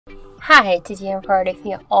Hi, today I'm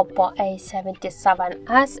reviewing OPPO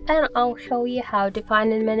A77s and I'll show you how to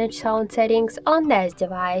find and manage sound settings on this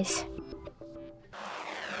device.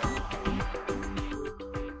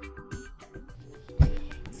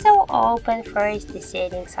 So open first the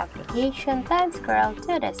settings application, then scroll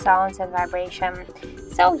to the sounds and vibration.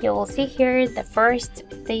 So you will see here the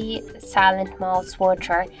silent mode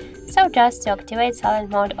switcher. So just to activate silent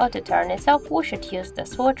mode or to turn it off, we should use the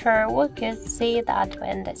switcher. We could see that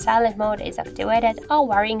when the silent mode is activated, all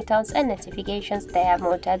ringtones and notifications they are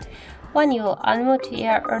muted. When you unmute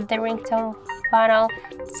the ringtone panel,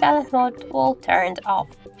 silent mode will turn off.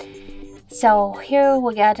 So here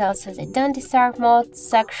we get also the don't disturb mode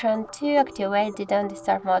section. To activate the don't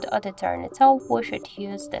disturb mode or to turn it off, we should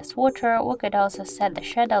use the switcher. We could also set the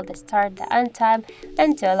schedule, the start, the end time,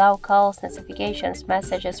 and to allow calls, notifications,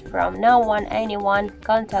 messages from no one, anyone,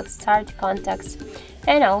 contacts, start contacts,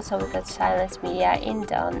 and also we could silence media in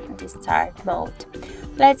don't disturb mode.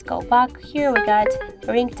 Let's go back. Here we got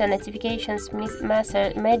ringtone, notifications,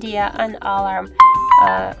 message, media, and alarm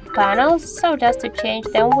panels. So just to change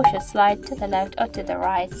them, we should slide to the left or to the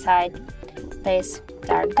right side. Please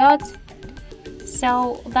start dot.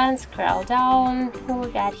 So then scroll down. We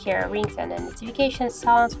got here ringtone and notification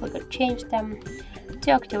sounds. We could change them.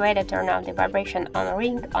 To activate or turn off the vibration on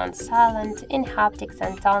ring, on silent. In haptics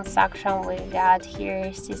and tone section, we got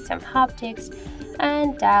here system haptics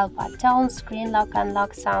and dial pad tone, screen lock,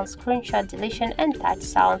 unlock sound, screenshot, deletion, and touch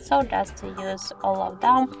sound. So just to use all of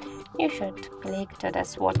them, you should click to the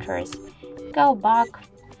switchers. Go back.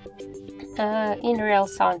 In real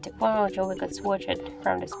sound technology, we could switch it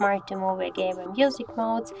from the smart to movie, game, and music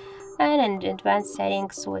modes. And in advanced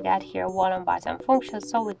settings, we got here volume button function,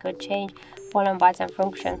 so we could change volume button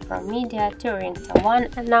function from media to ringtone 1.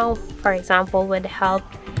 And now, for example, with the help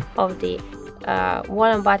of the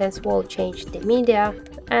volume buttons, we'll change the media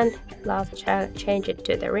and last change it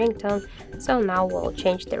to the ringtone. So now we'll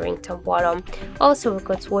change the ringtone volume. Also, we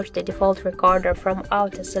could switch the default recorder from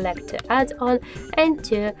auto select to add-on and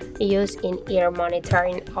to use in-ear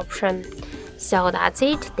monitoring option. So that's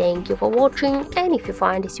it. Thank you for watching, and if you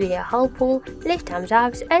find this video helpful, leave thumbs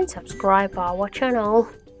up and subscribe our channel.